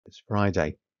It's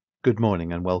Friday. Good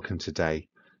morning and welcome today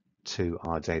to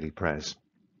our daily prayers.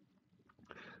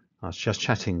 I was just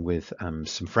chatting with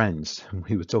some friends, and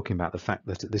we were talking about the fact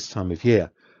that at this time of year,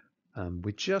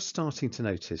 we're just starting to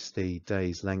notice the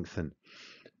days lengthen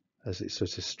as it's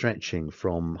sort of stretching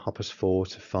from 4:30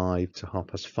 to 5 to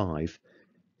 5:30.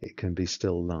 It can be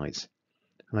still light.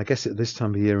 And I guess at this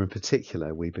time of year in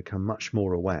particular, we become much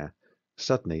more aware.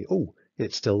 Suddenly, oh,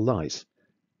 it's still light.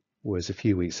 Whereas a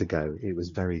few weeks ago, it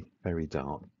was very, very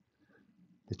dark.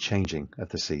 The changing of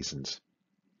the seasons.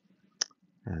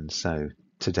 And so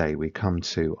today we come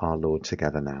to our Lord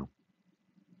together now.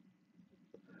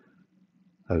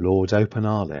 O Lord, open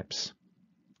our lips,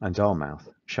 and our mouth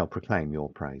shall proclaim your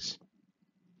praise.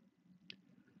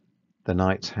 The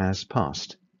night has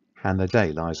passed, and the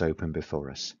day lies open before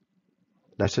us.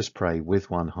 Let us pray with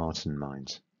one heart and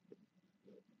mind.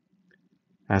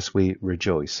 As we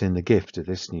rejoice in the gift of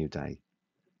this new day,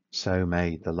 so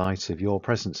may the light of your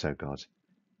presence, O God,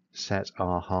 set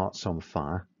our hearts on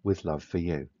fire with love for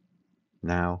you,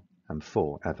 now and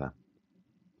forever.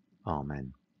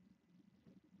 Amen.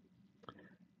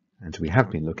 And we have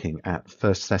been looking at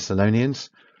 1 Thessalonians,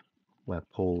 where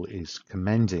Paul is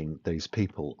commending these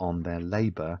people on their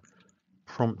labour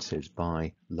prompted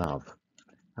by love.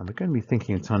 And we're going to be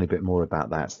thinking a tiny bit more about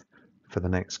that for the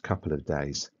next couple of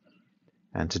days.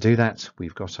 And to do that,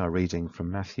 we've got our reading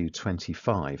from Matthew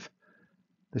 25.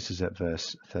 This is at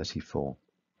verse 34.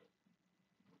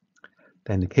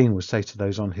 Then the king will say to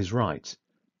those on his right,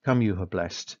 "Come, you who are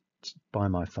blessed by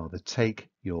my Father, take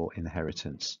your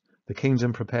inheritance, the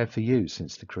kingdom prepared for you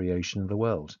since the creation of the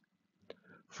world.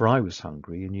 For I was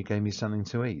hungry, and you gave me something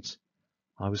to eat.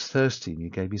 I was thirsty, and you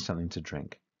gave me something to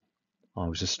drink. I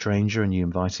was a stranger, and you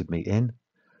invited me in.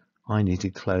 I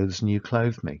needed clothes, and you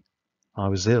clothed me. I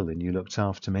was ill, and you looked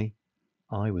after me.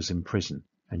 I was in prison,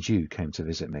 and you came to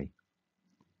visit me."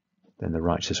 Then the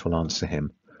righteous will answer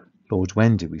him, "Lord,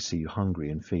 when did we see you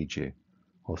hungry and feed you,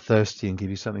 or thirsty and give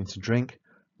you something to drink?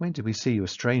 When did we see you a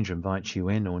stranger and invite you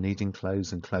in, or needing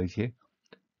clothes and clothe you?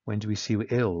 When did we see you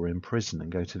ill or in prison and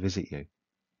go to visit you?"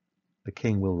 The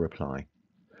king will reply,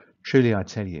 "Truly I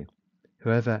tell you,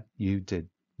 whatever you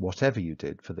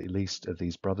did for the least of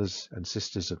these brothers and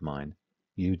sisters of mine,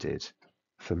 you did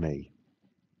for me."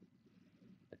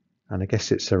 And I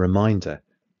guess it's a reminder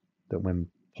that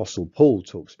when Apostle Paul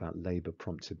talks about labour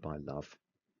prompted by love,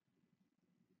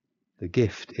 the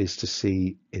gift is to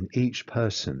see in each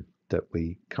person that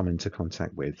we come into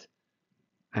contact with,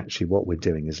 actually what we're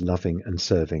doing is loving and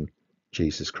serving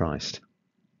Jesus Christ.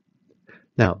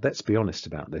 Now, let's be honest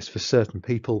about this. For certain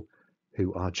people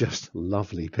who are just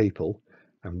lovely people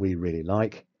and we really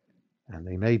like, and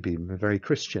they may be very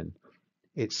Christian,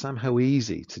 it's somehow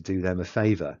easy to do them a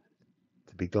favour,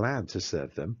 to be glad to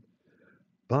serve them.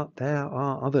 But there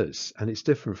are others, and it's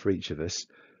different for each of us,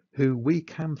 who we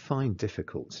can find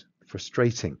difficult,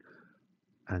 frustrating,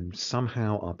 and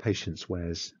somehow our patience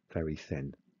wears very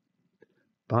thin.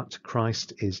 But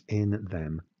Christ is in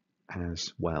them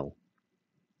as well.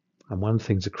 And one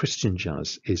thing a Christian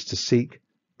does is to seek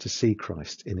to see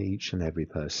Christ in each and every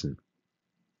person.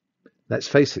 Let's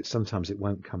face it, sometimes it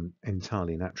won't come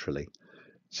entirely naturally.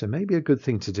 So maybe a good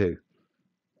thing to do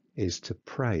is to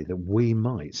pray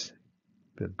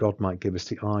that God might give us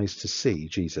the eyes to see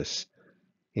Jesus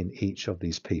in each of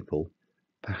these people,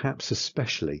 perhaps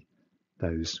especially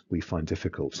those we find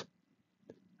difficult.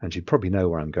 And you probably know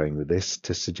where I'm going with this,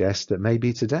 to suggest that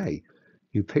maybe today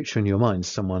you picture in your mind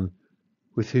someone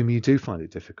with whom you do find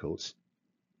it difficult,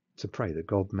 to pray that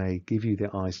God may give you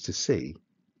the eyes to see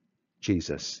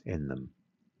Jesus in them.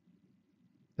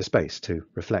 The space to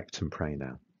reflect and pray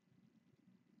now.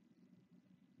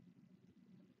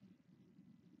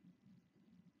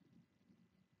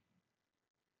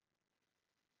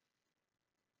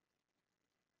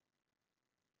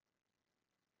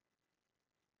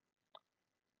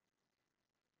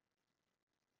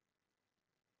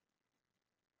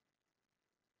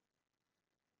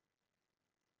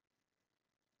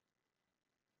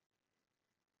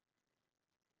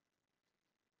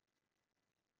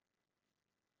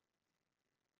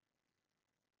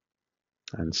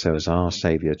 And so as our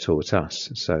Saviour taught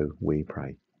us, so we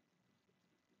pray.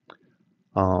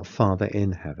 Our Father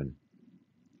in heaven,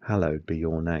 hallowed be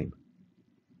your name.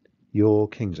 Your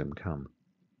kingdom come.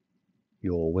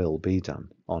 Your will be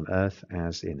done on earth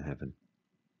as in heaven.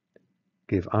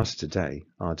 Give us today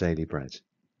our daily bread.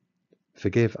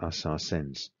 Forgive us our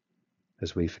sins,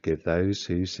 as we forgive those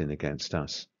who sin against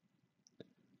us.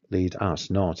 Lead us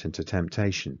not into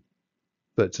temptation,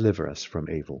 but deliver us from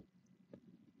evil.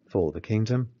 For the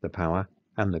kingdom, the power,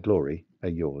 and the glory are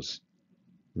yours,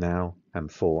 now and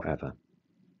forever.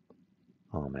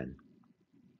 Amen.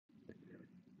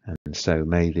 And so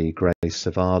may the grace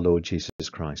of our Lord Jesus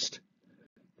Christ,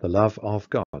 the love of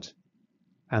God,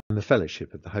 and the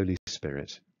fellowship of the Holy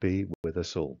Spirit be with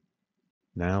us all,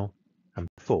 now and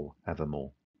for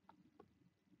evermore.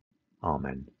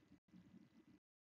 Amen.